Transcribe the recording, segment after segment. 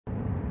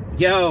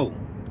Yo,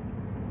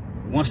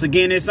 once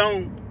again it's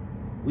on.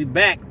 We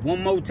back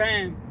one more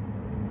time.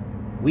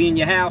 We in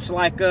your house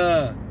like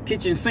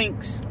kitchen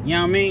sinks. You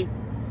know what I mean?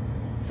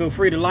 Feel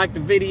free to like the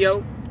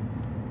video,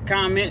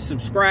 comment,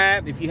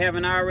 subscribe if you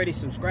haven't already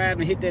subscribed,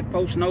 and hit that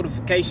post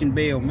notification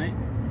bell,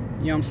 man.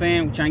 You know what I'm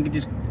saying? We're trying to get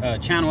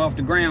this channel off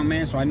the ground,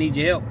 man, so I need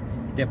your help.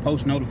 Hit that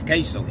post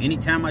notification so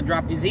anytime I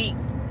drop his heat,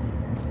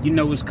 you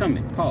know it's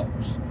coming.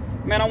 Pause.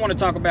 Man, I want to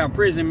talk about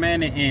prison,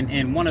 man,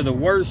 and one of the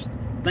worst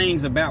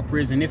things about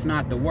prison, if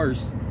not the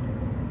worst,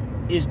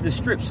 is the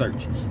strip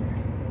searches.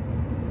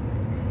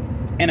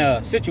 And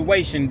a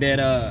situation that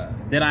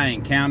I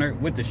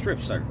encountered with the strip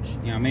search,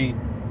 you know what I mean?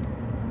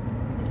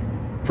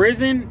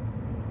 Prison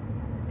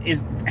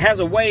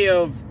has a way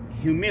of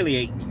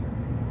humiliating you.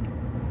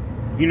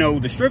 You know,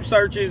 the strip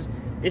searches,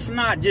 it's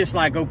not just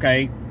like,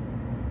 okay,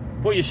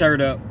 pull your shirt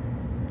up,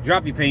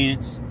 drop your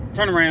pants,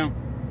 turn around.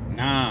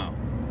 No.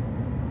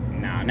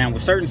 Now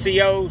with certain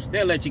COs,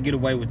 they'll let you get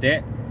away with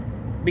that.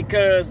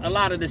 Because a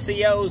lot of the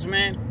COs,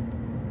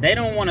 man, they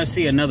don't want to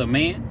see another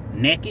man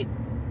naked.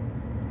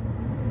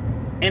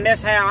 And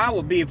that's how I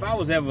would be if I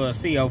was ever a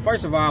CO.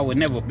 First of all, I would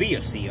never be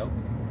a CO.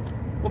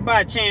 But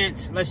by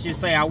chance, let's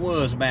just say I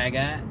was bad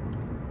guy.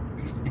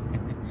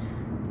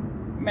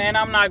 Man,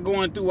 I'm not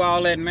going through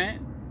all that,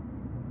 man.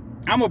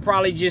 I'm going to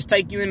probably just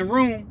take you in the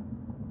room.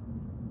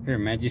 Here,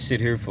 man, just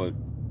sit here for,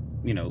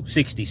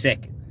 60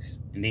 seconds.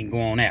 And then go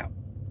on out.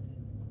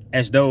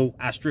 As though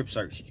I strip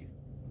searched you.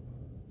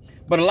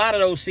 But a lot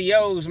of those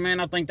COs, man,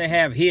 I think they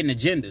have hidden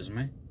agendas,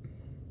 man.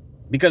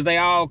 Because they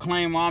all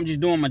claim, well, I'm just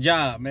doing my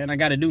job, man. I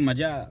got to do my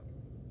job.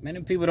 Man,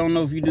 them people don't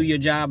know if you do your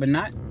job or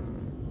not.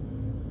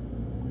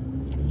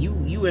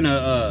 You in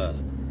a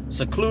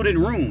secluded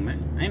room,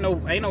 man.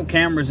 Ain't no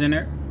cameras in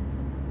there.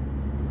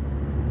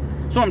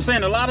 So I'm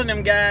saying a lot of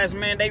them guys,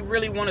 man, they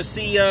really want to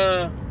see,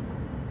 they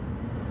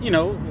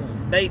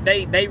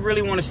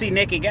really want to see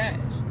naked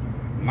guys.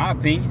 In my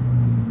opinion.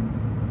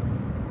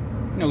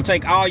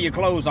 Take all your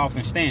clothes off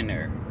and stand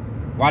there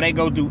while they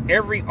go through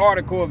every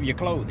article of your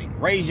clothing.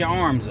 Raise your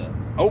arms up.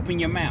 Open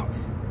your mouth.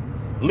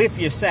 Lift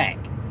your sack.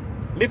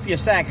 Lift your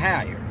sack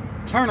higher.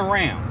 Turn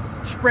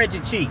around. Spread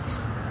your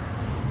cheeks.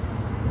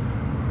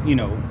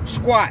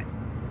 Squat.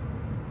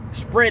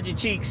 Spread your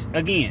cheeks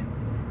again.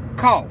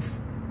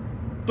 Cough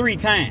 3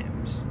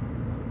 times.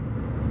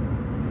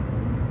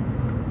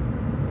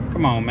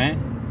 Come on,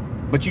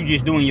 man. But you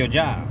just doing your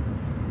job.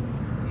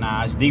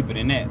 Nah, it's deeper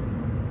than that.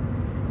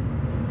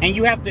 And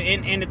you have to,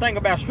 and the thing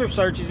about strip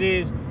searches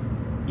is,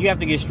 you have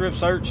to get strip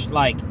searched,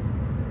 like,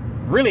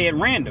 really at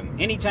random.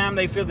 Anytime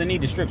they feel the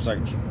need to strip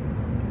search you,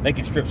 they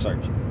can strip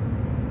search you.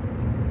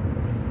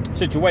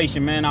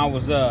 Situation, man, I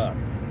was on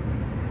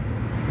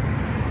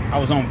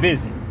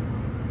visit.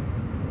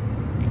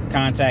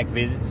 Contact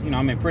visits.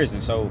 I'm in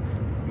prison, so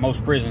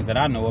most prisons that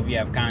I know of, you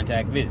have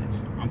contact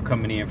visits. I'm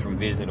coming in from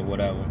visit or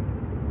whatever.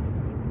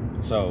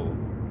 So,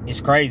 it's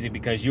crazy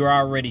because you're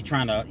already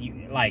trying to,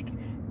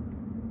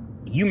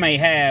 you may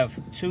have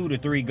 2 to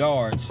 3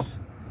 guards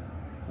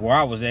where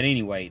I was at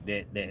anyway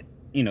that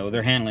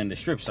they're handling the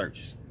strip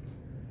searches.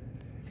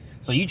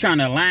 So you trying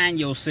to align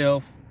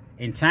yourself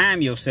and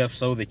time yourself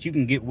so that you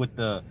can get with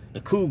the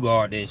cool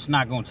guard that's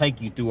not going to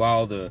take you through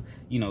all the,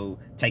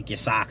 take your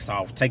socks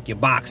off, take your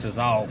boxers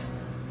off,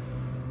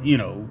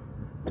 do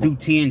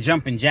 10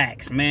 jumping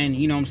jacks, man.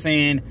 You know what I'm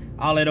saying?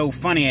 All that old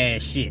funny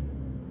ass shit.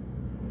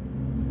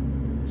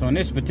 So in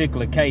this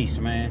particular case,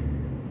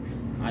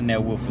 man, I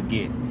never will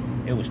forget.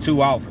 It was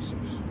 2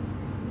 officers.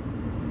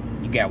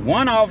 You got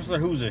one officer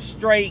who's a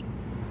straight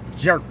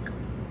jerk.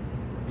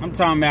 I'm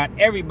talking about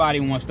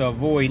everybody wants to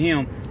avoid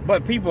him,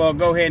 but people will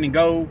go ahead and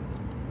go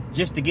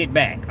just to get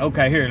back.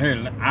 Okay, here,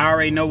 I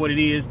already know what it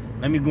is.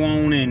 Let me go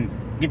on and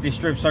get this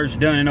strip search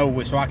done and over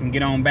with so I can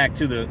get on back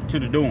to the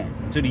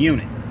dorm, to the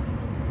unit.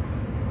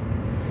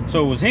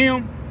 So it was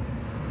him,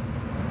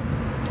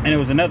 and it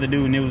was another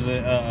dude, and it was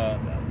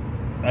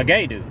a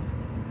gay dude.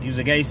 He was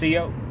a gay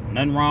CO.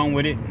 Nothing wrong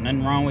with it.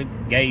 Nothing wrong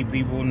with gay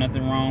people.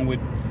 Nothing wrong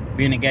with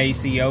being a gay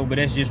CO. But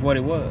that's just what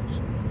it was.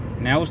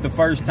 Now, it was the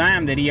first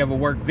time that he ever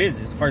worked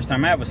visits. The first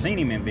time I ever seen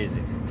him in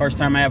visit. First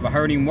time I ever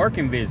heard him work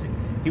in visit.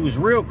 He was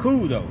real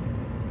cool, though.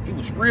 He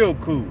was real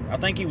cool. I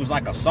think he was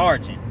like a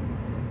sergeant.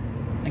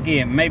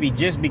 Again, maybe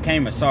just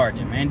became a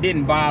sergeant, man.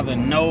 Didn't bother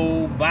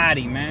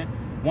nobody, man.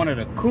 One of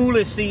the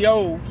coolest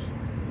COs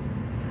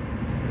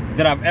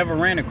that I've ever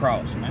ran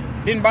across,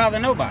 man. Didn't bother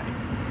nobody.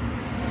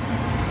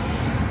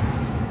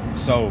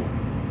 So,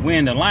 we're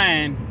in the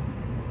line.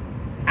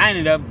 I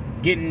ended up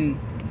getting,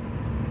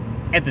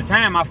 at the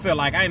time, I felt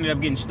like I ended up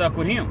getting stuck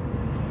with him.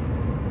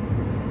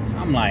 So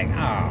I'm like,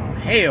 oh,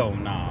 hell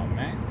no,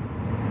 man.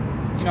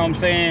 You know what I'm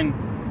saying?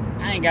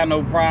 I ain't got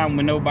no problem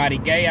with nobody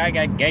gay. I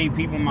got gay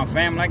people in my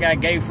family. I got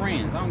gay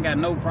friends. I don't got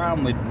no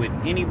problem with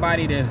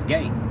anybody that's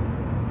gay.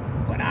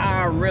 But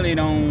I really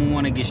don't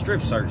want to get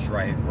strip searched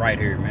right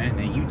here, man.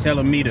 And you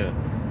telling me to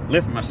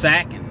lift my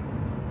sack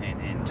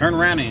and turn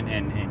around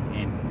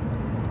and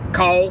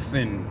cough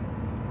and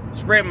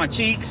spread my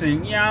cheeks,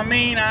 and you know what I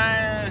mean,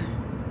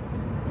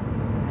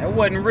 that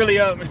wasn't really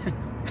up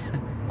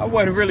I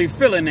wasn't really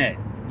feeling that.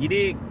 You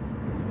dig?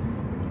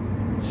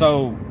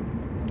 So,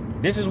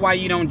 this is why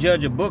you don't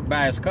judge a book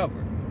by its cover.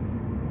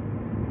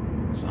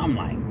 So I'm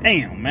like,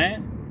 damn,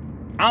 man.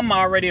 I'm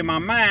already in my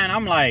mind.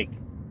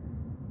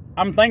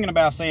 I'm thinking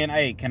about saying,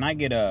 hey, can I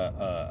get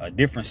a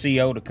different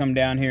CO to come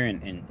down here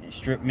and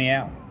strip me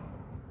out?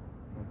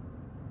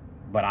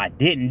 But I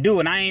didn't do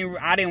it.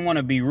 I didn't want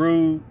to be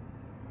rude.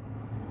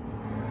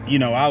 You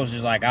know, I was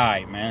just like, all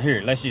right, man,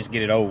 here, let's just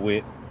get it over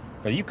with.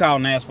 Because you call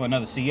and ask for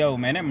another CO,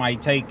 man, that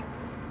might take,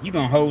 you're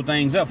going to hold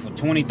things up for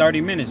 20, 30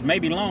 minutes,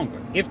 maybe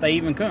longer, if they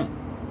even come.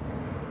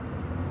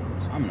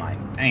 So I'm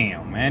like,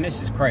 damn, man,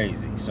 this is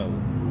crazy. So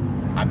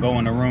I go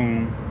in the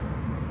room.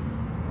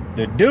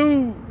 The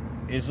dude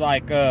is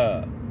like,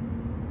 because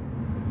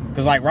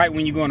like right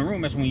when you go in the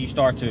room, that's when you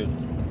start to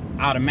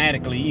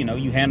automatically, you know,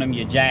 you hand him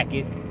your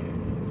jacket.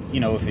 You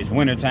know, if it's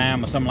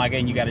wintertime or something like that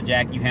and you got a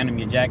jacket, you hand him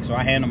your jacket. So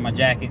I hand him my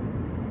jacket.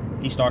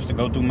 He starts to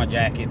go through my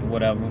jacket or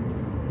whatever.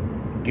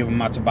 Give him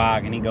my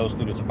toboggan. He goes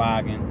through the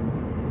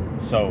toboggan.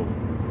 So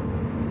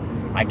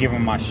I give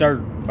him my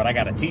shirt, but I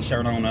got a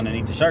t-shirt on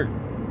underneath the shirt.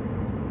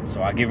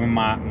 So I give him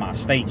my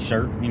state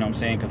shirt, you know what I'm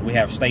saying? Because we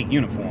have state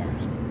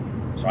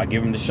uniforms. So I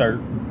give him the shirt.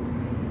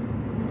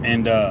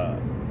 And,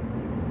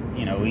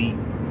 you know, he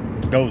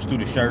goes through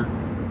the shirt.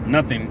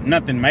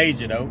 Nothing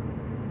major, though.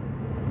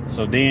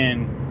 So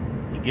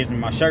then he gives me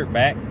my shirt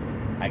back.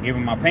 I give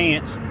him my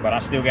pants, but I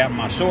still got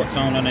my shorts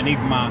on underneath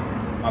my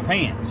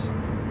pants.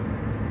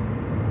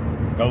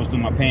 Goes through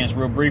my pants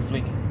real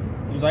briefly.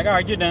 He was like, all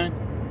right, you're done.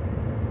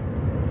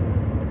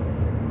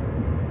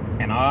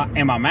 And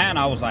in my mind,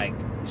 I was like,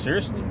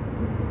 seriously?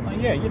 I'm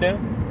like, yeah, you're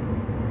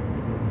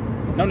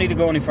done. No need to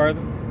go any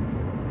further.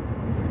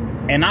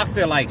 And I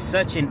feel like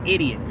such an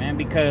idiot, man,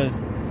 because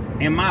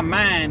in my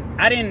mind,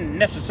 I didn't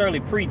necessarily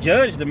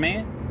prejudge the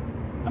man.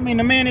 I mean,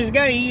 the man is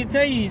gay. He'll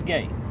tell you he's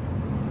gay.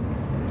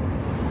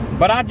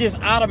 But I just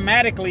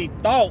automatically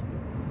thought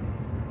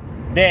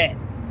that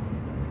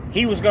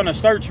he was going to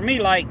search me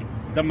like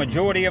the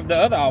majority of the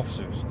other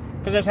officers.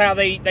 Because that's how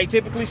they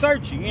typically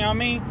search you. You know what I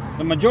mean?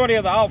 The majority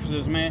of the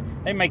officers, man,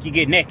 they make you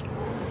get naked.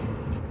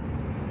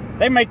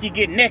 They make you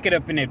get naked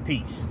up in that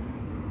piece.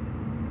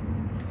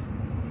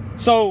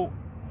 So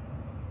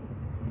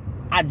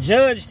I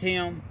judged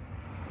him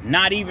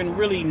not even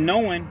really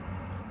knowing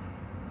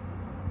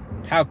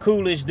how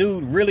cool this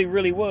dude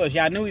really was.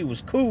 Yeah, I knew he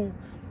was cool,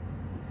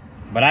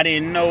 but I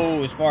didn't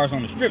know as far as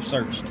on the strip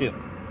search tip.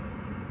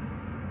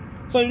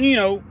 So, you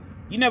know,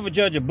 you never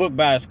judge a book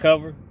by its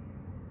cover.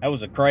 That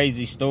was a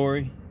crazy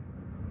story.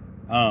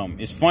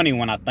 It's funny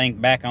when I think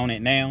back on it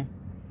now,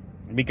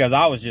 because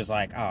I was just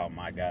like, oh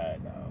my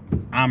God,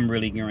 I'm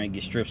really going to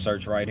get strip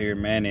searched right here,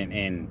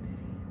 man.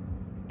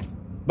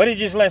 But it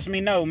just lets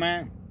me know,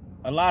 man,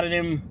 a lot of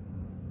them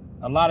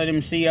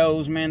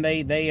COs, man,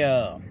 they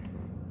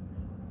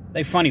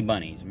funny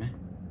bunnies, man.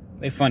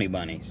 They funny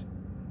bunnies.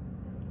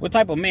 What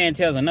type of man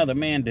tells another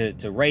man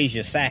to raise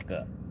your sack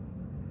up,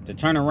 to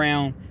turn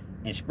around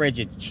and spread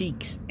your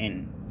cheeks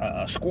in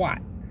a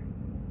squat,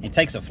 and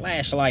takes a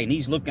flashlight and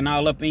he's looking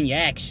all up in your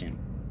action?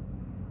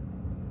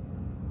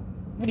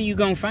 What are you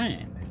gonna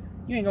find?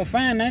 You ain't gonna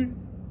find nothing.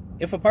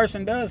 If a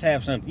person does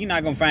have something, you're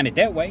not gonna find it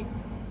that way.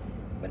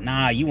 But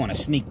nah, you want a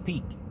sneak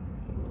peek.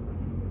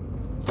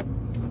 A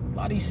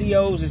lot of these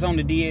COs is on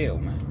the DL,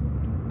 man.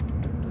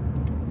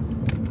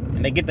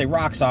 And they get their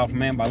rocks off,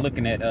 man, by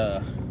looking at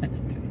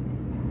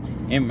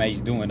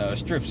inmates doing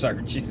strip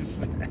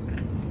searches.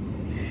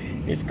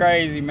 It's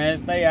crazy, man.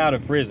 Stay out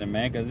of prison,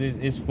 man, because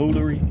it's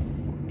foolery.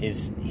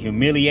 It's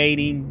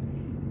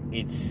humiliating.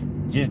 It's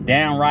just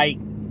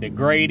downright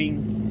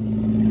degrading.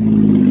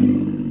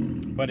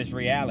 But it's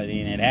reality,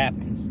 and it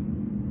happens.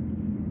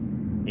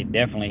 It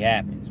definitely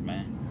happens,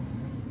 man.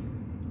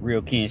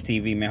 Real Kens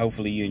TV, man.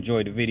 Hopefully you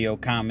enjoyed the video.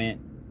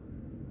 Comment,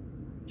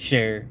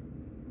 share,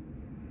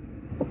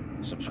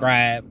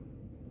 subscribe,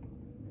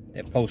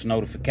 that post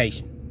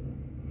notification.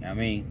 You know what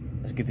I mean?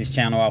 Let's get this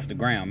channel off the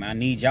ground, man. I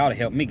need y'all to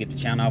help me get the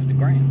channel off the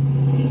ground.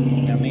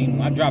 You know what I mean?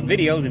 When I drop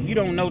videos, if you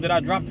don't know that I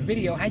dropped the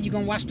video, how you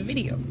gonna watch the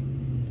video?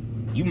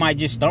 You might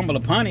just stumble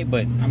upon it,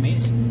 but I mean,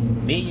 it's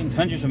millions,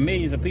 hundreds of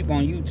millions of people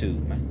on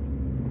YouTube, man.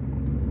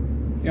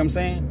 See what I'm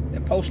saying?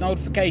 That post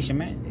notification,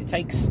 man. It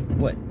takes,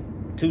 what,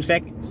 2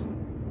 seconds?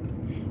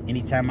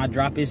 Anytime I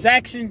drop this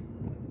action,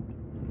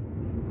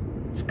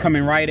 it's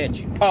coming right at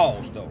you.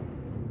 Pause, though.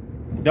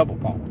 Double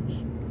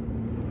pause.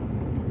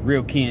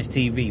 Real Kens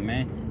TV,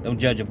 man. Don't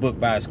judge a book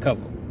by its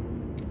cover.